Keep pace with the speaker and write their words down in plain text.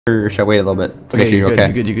Or should I wait a little bit to Okay, make sure you're okay?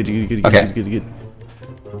 You good. Okay. Good.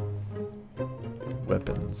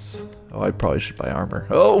 Weapons. Oh, I probably should buy armor.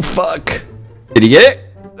 Oh, fuck. Did you get it?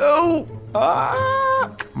 No.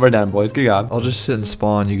 Ah, we're done, boys. Good job. I'll just sit and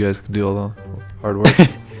spawn. You guys can do all the hard work.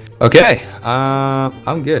 Okay.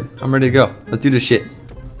 I'm good. I'm ready to go. Let's do this shit.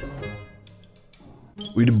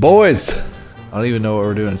 We the boys. I don't even know what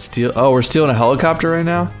we're doing. Steal. Oh, we're stealing a helicopter right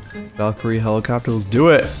now. Valkyrie helicopter. Let's do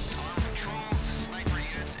it.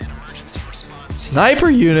 Sniper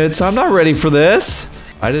units. I'm not ready for this.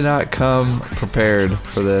 I did not come prepared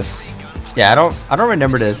for this. Yeah, I don't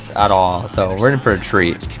remember this at all. So we're in for a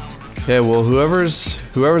treat. Okay, well, whoever's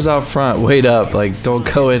out front, wait up. Like, don't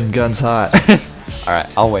go in guns hot. All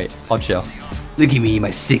right, I'll wait. I'll chill. Look at me,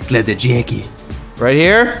 my sick leather jacket. Right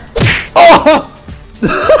here. Oh!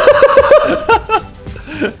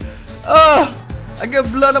 Oh! I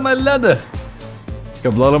got blood on my leather.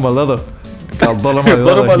 Got blood on my leather. Got blood on my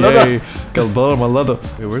Blood on my leather. leather. Yay. Got blood on my leather.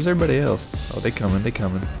 Wait, where's everybody else? Oh, they coming. They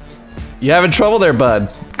coming. You having trouble there,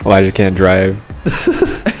 bud? Well, I just can't drive.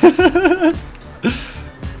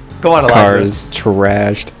 Come on, Elijah. Cars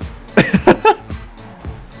trashed.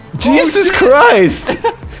 Jesus Christ!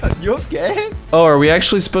 You okay? Oh, are we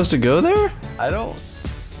actually supposed to go there? I don't.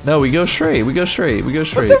 No, we go straight. We go straight. We go What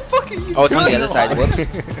straight. the fuck are you Oh, it's doing? on the other side. Whoops.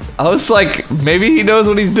 I was like, maybe he knows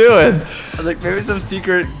what he's doing. I was like, maybe some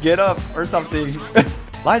secret get up or something.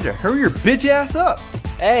 Elijah, hurry your bitch ass up.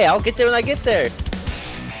 Hey, I'll get there when I get there.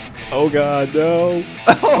 Oh god, no.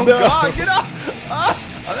 Oh No. god, get up.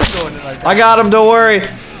 Ah, I'm not going in like that. I got him. Don't worry.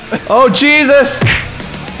 Oh Jesus!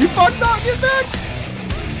 You fucked up. Get back.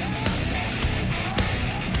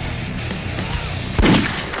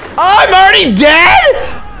 I'm already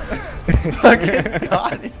dead. Fucking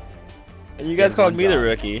Scotty. And you guys called me the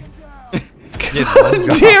rookie.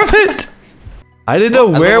 Damn it! I didn't know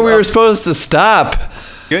where we were supposed to stop.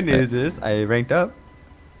 Good news is I ranked up,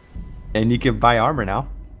 and you can buy armor now.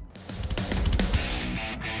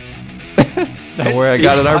 Don't worry, I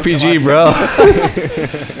got an RPG, bro.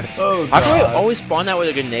 Oh I probably god. always spawn out with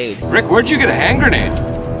a grenade. Rick, where'd you get a hand grenade?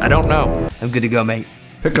 I don't know. I'm good to go, mate.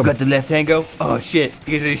 Pick him. Got the left hand go. Oh shit,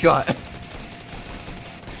 you get a shot.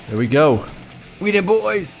 There we go. We did,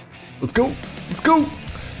 boys. Let's go. Let's go.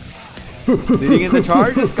 Leading in the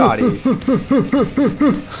charge is Scotty.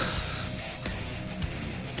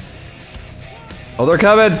 Oh, they're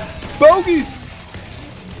coming. Bogeys.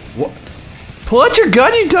 What? Pull out your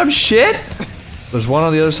gun, you dumb shit. There's one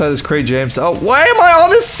on the other side of this crate, James. Oh, why am I on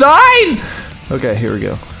this side? Okay, here we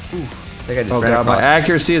go. I think I just Oh ran god, my across.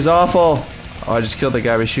 accuracy is awful. Oh, I just killed the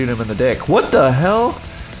guy by shooting him in the dick. What the hell?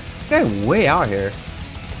 Guy way out here.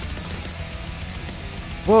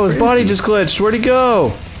 Whoa, his Where is body he? just glitched. Where'd he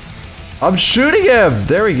go? I'm shooting him.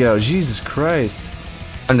 There we go. Jesus Christ.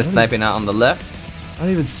 I'm just sniping out on the left. I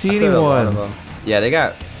don't even see Cleared a lot of anyone. them. Yeah,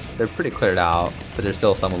 they're pretty cleared out, but there's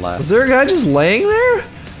still some left. Was there a guy just laying there?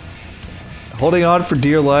 Holding on for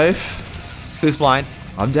dear life? Who's flying?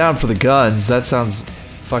 I'm down for the guns. That sounds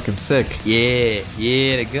fucking sick. Yeah,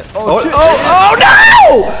 the gun. Oh, shit.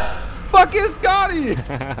 oh no! Fucking Scotty!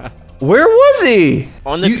 Where was he?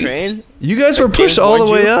 On the crane? You guys were pushed all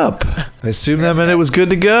the way up. I assumed that meant it was good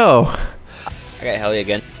to go. I got heli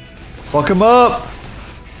again. Fuck him up.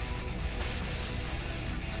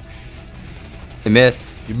 They missed.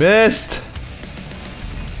 You missed.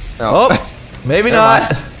 Oh, Oh, maybe Never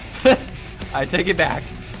not. I take it back.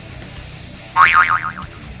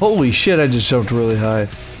 Holy shit, I just jumped really high.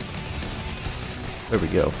 There we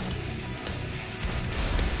go.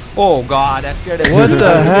 Oh god, that scared me. What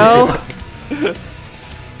the hell?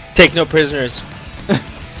 Take no prisoners.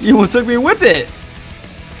 You almost took me with it.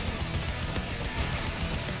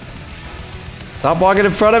 Stop walking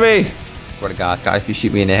in front of me. Swear to God, if you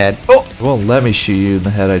shoot me in the head. Oh! It won't let me shoot you in the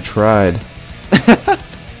head. I tried.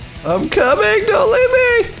 I'm coming. Don't leave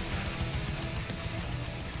me.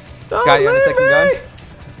 Don't Got you on the leave second me. gun?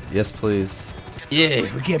 Yes, please. Yeah,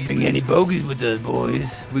 we can't bring any bogeys with us,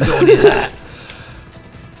 boys. We going in hot.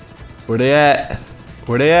 Where they at?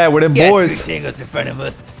 Where they at? Where them boys? Tangles in front of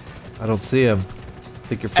us. I don't see them. I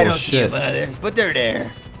think you're full I of don't see shit. them either, but they're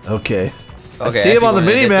there. Okay. I Okay, see them on the one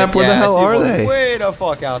in mini map. distance. Where the Yeah, I hell see are one they? Way the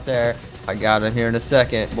fuck out there. I got them here in a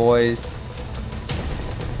second, boys.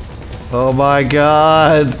 Oh my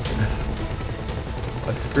god.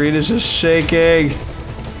 My screen is just shaking.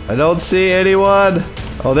 I don't see anyone.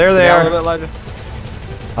 Oh, there they Yeah, a are. little bit larger.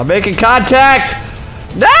 I'm making contact.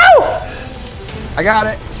 No! I got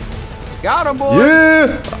it. Got him, boys.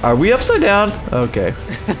 Yeah! Are we upside down? Okay.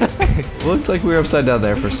 Looked like we were upside down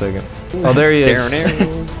there for a second. Oh, there he is.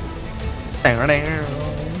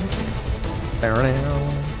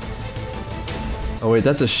 Oh wait,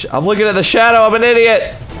 that's I'm looking at the shadow. I'm an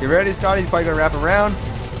idiot. You ready, Scotty? He's probably gonna wrap around.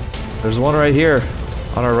 There's one right here,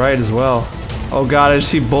 on our right as well. Oh god, I just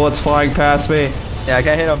see bullets flying past me. Yeah, I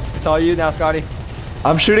can't hit him. It's all you now, Scotty.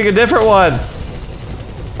 I'm shooting a different one.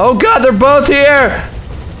 Oh god, they're both here.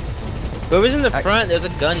 Whoever's in the front, there's a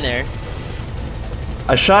gun there.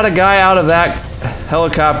 I shot a guy out of that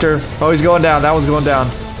helicopter. Oh, he's going down. That one's going down.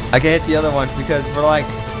 I can't hit the other one because we're like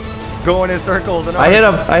going in circles. And I hit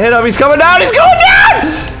him. I hit him. He's coming down. He's going down.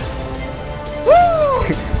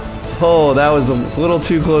 Woo! Oh, that was a little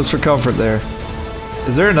too close for comfort there.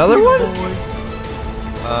 Is there another one?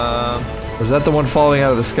 Or is that the one falling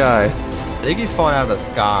out of the sky? I think he's falling out of the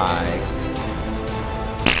sky.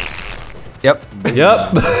 Yep.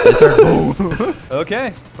 Yep.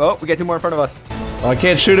 Okay. Oh, we got 2 more in front of us. Oh, I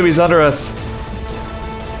can't shoot him. He's under us.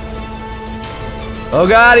 Oh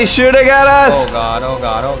god, he's shooting at us. Oh god, oh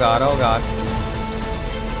god, oh god, oh god.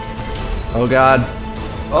 Oh god.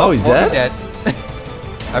 Oh, he's dead? Dead.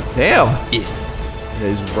 Damn. Yeah. Yeah,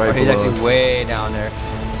 he's right Oh, he's below actually us. way down there.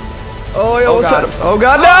 Oh, I almost god. hit him. Oh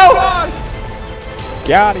god, Oh, no! god.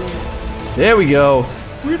 Got him. There we go.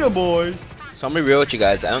 We the boys. So I'm gonna be real with you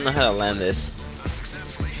guys. I don't know how to land this.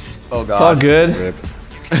 Oh god. It's all good.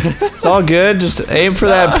 It's all good. Just aim for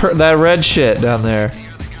that that red shit down there.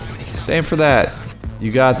 Just aim for that. You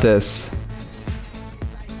got this.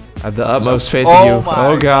 I have the utmost faith in you. my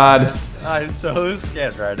Oh god. I'm so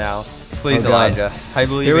scared right now. Please, Oh, God. Elijah. I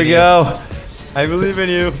believe Here in we you. go. I believe in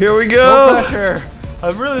you. Here we No go. pressure.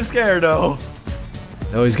 I'm really scared though.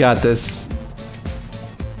 No, he's got this.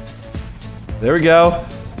 There we go.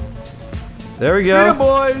 There we We the go.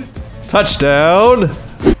 boys. Touchdown.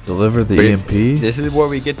 Deliver the Wait. EMP. This is where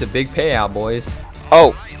we get the big payout, boys.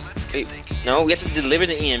 Oh, wait, no, we have to deliver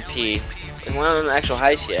the EMP. We're not on the actual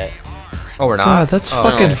heist yet. Oh, we're not. God, that's Oh.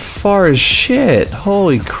 fucking far as shit.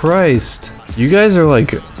 Holy Christ. You guys are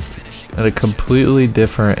like at a completely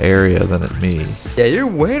different area than at me. Yeah, you're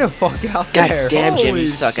way the fuck out God there. damn, Jim, Holy you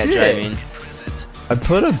suck at shit. driving. I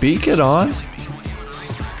put a beacon on.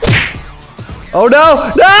 Oh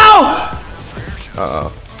no! No!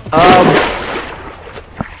 Uh-oh.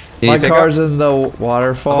 My car's in the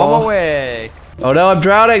waterfall. I'm on my way. Oh no, I'm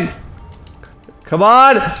drowning. Come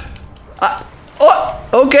on. Oh,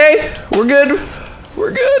 okay. We're good.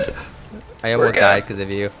 We're good. I almost died because of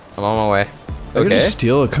you. I'm on my way. I could Okay. just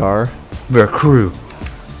steal a car. We're a crew.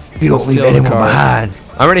 You don't leave anyone behind.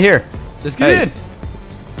 I'm already here. Let's get Hey. in.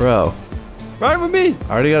 Bro, Ride with me.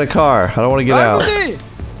 I already got a car. I don't want to get Ride out. with me.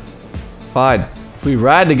 Fine. If we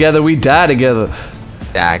ride together, we die together.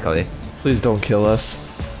 Exactly. Please don't kill us.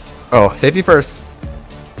 Oh, safety first.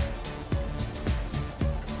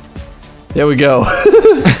 There we go.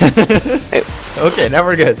 Okay, now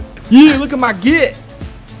we're good. Yeah, look at my get.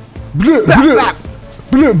 Bleh, bleh,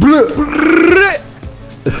 bleh,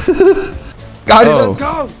 bleh. Got it, Oh. let's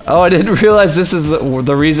go. Oh, I didn't realize this is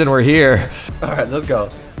the reason we're here. All right, let's go.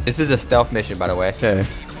 This is a stealth mission, by the way. Okay.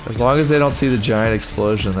 As long as they don't see the giant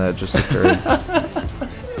explosion that just occurred.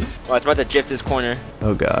 Oh, it's about to drift this corner.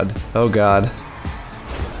 Oh god. Oh god.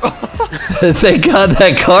 Thank god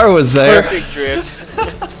that car was there. Perfect drift.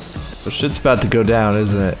 Well, shit's about to go down,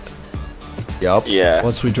 isn't it? Yup. Yeah.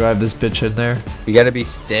 Once we drive this bitch in there. We gotta be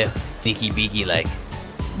stiff, sneaky beaky like.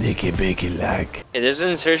 Sneaky beaky like. If there's an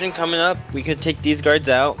insurgent coming up, we could take these guards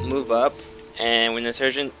out, move up, and when the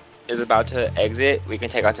insurgent is about to exit, we can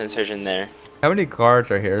take out the insurgent there. How many guards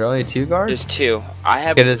are here? There are only 2 guards? There's 2. I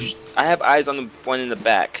have eyes on the one in the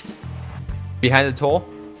back. Behind the toll?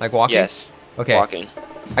 Like walking? Yes. Okay. Walking.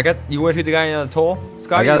 I got. You want to shoot the guy on the toll?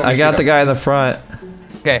 Scotty, I got the guy in the front.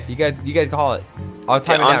 Okay, you guys call it. I'll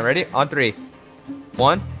time Okay, it down. Ready? On 3.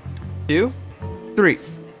 1, 2, 3.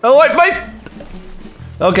 Oh wait, wait!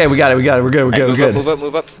 Okay, we got it, we're good, we're good, we're good. Move up,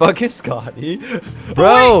 move up. Fucking Scotty.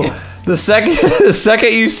 Bro, the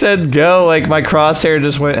second you said go, like my crosshair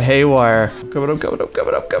just went haywire. Coming up, coming up,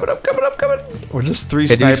 coming up, coming up, coming up, coming up. We're just 3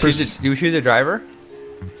 Okay, snipers. do you shoot the driver?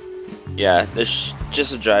 Yeah, there's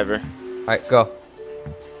just a driver. Alright, go.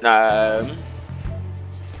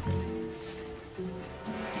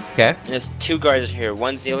 Okay. There's 2 guards here.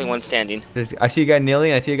 One's kneeling, one's standing. I see a guy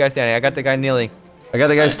kneeling. I see a guy standing. I got the guy kneeling. I got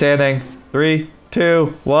the guy standing. 3, 2,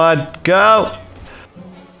 1, go!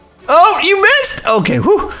 Oh, you missed! Okay,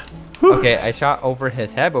 whew. Whew. Okay, I shot over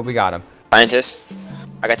his head, but we got him. Scientist.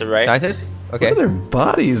 I got the right. Scientist? What Okay. are their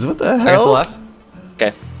bodies? What the I got hell? the left.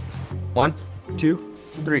 Okay. 1, 2,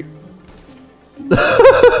 3.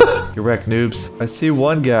 You wreck noobs. I see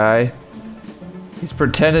one guy. He's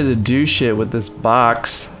pretending to do shit with this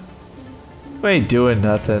box. We ain't doing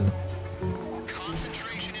nothing.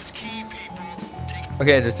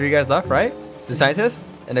 Okay, there's 3 guys left, right? The scientist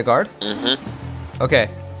and the guard. Mm-hmm. Okay.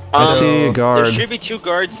 I see a guard. There should be 2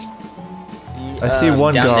 guards. I see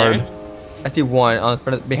one down guard. there. I see one on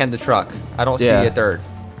front of, behind the truck. I don't Yeah. see a third.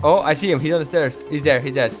 Oh, I see him. He's on the stairs. He's there.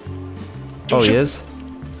 He's dead. Oh, he is?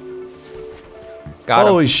 Got him.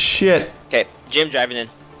 Holy shit. Okay, Jim driving in.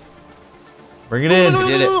 Bring it in. We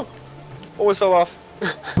did it. Almost fell off.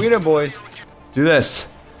 We did it, boys. Let's do this.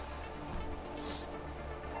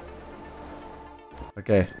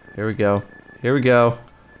 Okay, here we go. Here we go.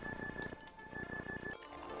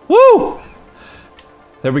 Woo!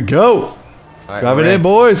 There we go. All right, Drive it we're in,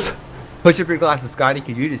 boys. Push up your glasses, Scotty,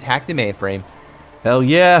 because you just hacked the mainframe. Hell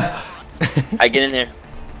yeah. I get in there.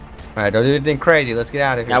 All right, don't do anything crazy. Let's get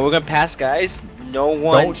out of here. Now we're gonna pass, guys. No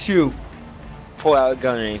one Don't shoot. pull out a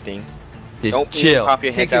gun or anything. Just Don't chill. pop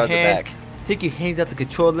your hands out of the back. Take your hands out the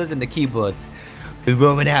controllers and the keyboards. We're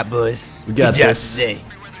moving out, boys. We got Good job this. today.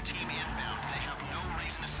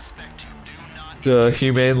 The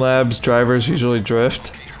Humane Labs drivers usually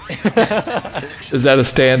drift. Is that a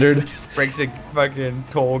standard? Breaks the fucking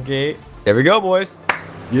toll gate. There we go, boys.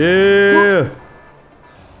 Yeah.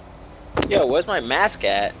 Yo, where's my mask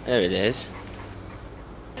at? There it is.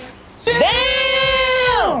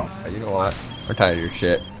 Oh, you know what? We're tired of your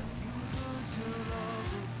shit.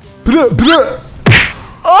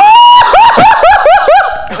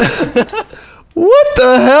 What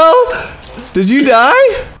the hell? Did you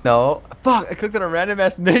die? No. Fuck, I clicked on a random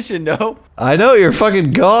ass mission, no? I know, you're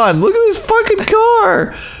fucking gone. Look at this fucking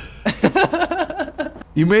car.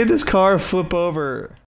 You made this car flip over.